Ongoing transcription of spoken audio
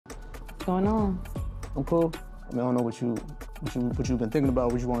What's going on? I'm cool. I mean, I don't know what you've been thinking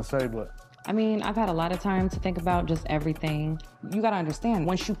about, what you want to say, but. I mean, I've had a lot of time to think about just everything. You gotta understand,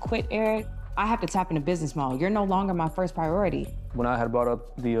 once you quit, Eric, I have to tap into business mode. You're no longer my first priority. When I had brought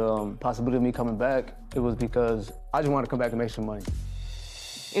up the possibility of me coming back, it was because I just wanted to come back and make some money.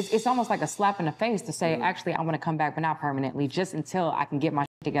 It's almost like a slap in the face to say, actually, I want to come back, but not permanently, just until I can get my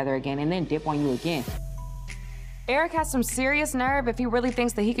together again and then dip on you again. Eric has some serious nerve if he really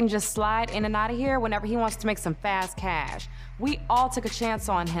thinks that he can just slide in and out of here whenever he wants to make some fast cash. We all took a chance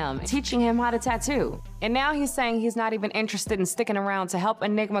on him, teaching him how to tattoo. And now he's saying he's not even interested in sticking around to help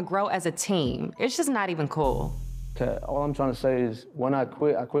Enigma grow as a team. It's just not even cool. Okay, all I'm trying to say is when I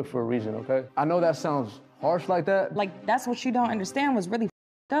quit for a reason, okay? I know that sounds harsh like that. Like, that's what you don't understand was really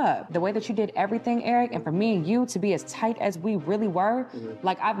up. The way that you did everything, Eric, and for me and you to be as tight as we really were,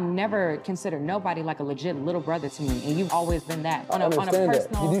 like I've never considered nobody like a legit little brother to me, and you've always been that. On a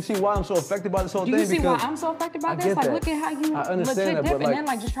personal. Do you see why I'm so affected by this whole thing? Do you see why I'm so affected by this? Like, look at how you legit dip and then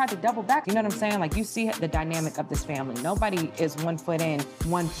like just tried to double back. You know what I'm saying? Like, you see the dynamic of this family. Nobody is 1 foot in,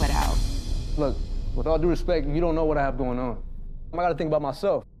 1 foot out. Look, with all due respect, you don't know what I have going on. I gotta think about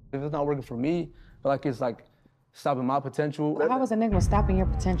myself. If it's not working for me, I feel like it's like stopping my potential. How was Enigma stopping your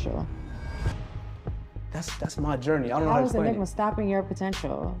potential? That's my journey. I don't know how to explain it. How was Enigma stopping your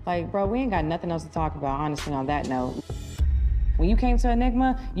potential? Like, bro, we ain't got nothing else to talk about, honestly, on that note. When you came to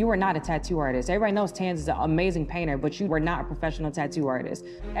Enigma, you were not a tattoo artist. Everybody knows Tans is an amazing painter, but you were not a professional tattoo artist.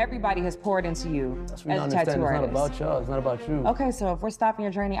 Everybody has poured into you as a tattoo artist. It's not about y'all, it's not about you. Okay, so if we're stopping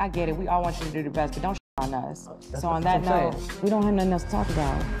your journey, I get it. We all want you to do the best, but don't on us. So on that note, we don't have nothing else to talk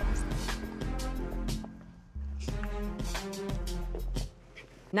about.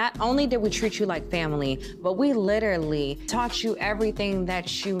 Not only did we treat you like family, but we literally taught you everything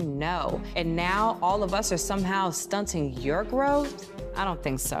that you know. And now all of us are somehow stunting your growth? I don't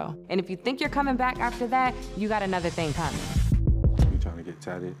think so. And if you think you're coming back after that, you got another thing coming. You trying to get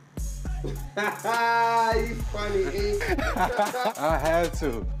tatted? You funny, I had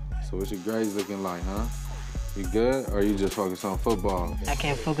to. So what's your grades looking like, huh? You good, or you just focus on football? I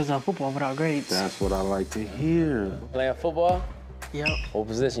can't focus on football without grades. That's what I like to hear. Playing football? Yep. What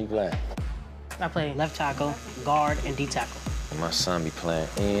position you playing? I play left tackle, guard, and D tackle. My son be playing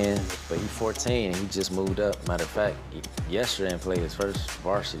in, but he's 14 and he just moved up. Matter of fact, yesterday and played his first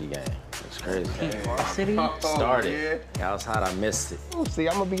varsity game. It's crazy. Varsity? Started. Yeah. I was hot, I missed it. Oh, see,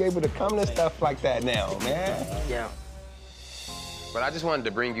 I'm gonna be able to come to stuff like that now, man. Yeah. But I just wanted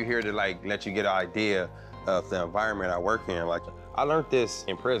to bring you here to like let you get an idea of the environment I work in. Like, I learned this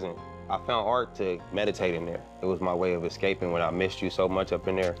in prison. I found art to meditate in there. It was my way of escaping when I missed you so much up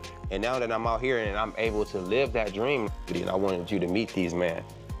in there. And now that I'm out here and I'm able to live that dream, and I wanted you to meet these men,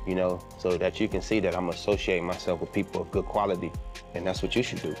 you know, so that you can see that I'm associating myself with people of good quality, and that's what you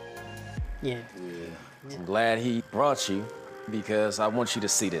should do. Yeah. I'm glad he brought you because I want you to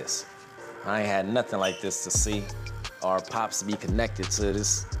see this. I ain't had nothing like this to see. Our pops to be connected to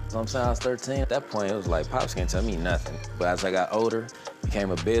this. You know what I'm saying? I was 13. At that point, it was like, pops can't tell me nothing. But as I got older,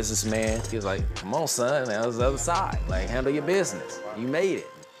 became a businessman, he was like, come on, son, that was the other side. Like, handle your business. You made it.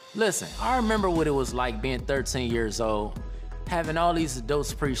 Listen, I remember what it was like being 13 years old, having all these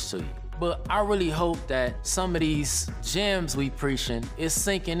adults preach to you. But I really hope that some of these gems we preaching is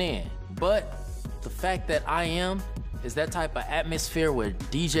sinking in. But the fact that I am is that type of atmosphere where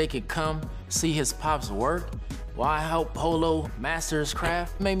DJ can come, see his pops work, while I help Polo master his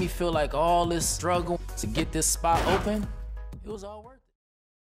craft, made me feel like all this struggle to get this spot open, it was all worth it.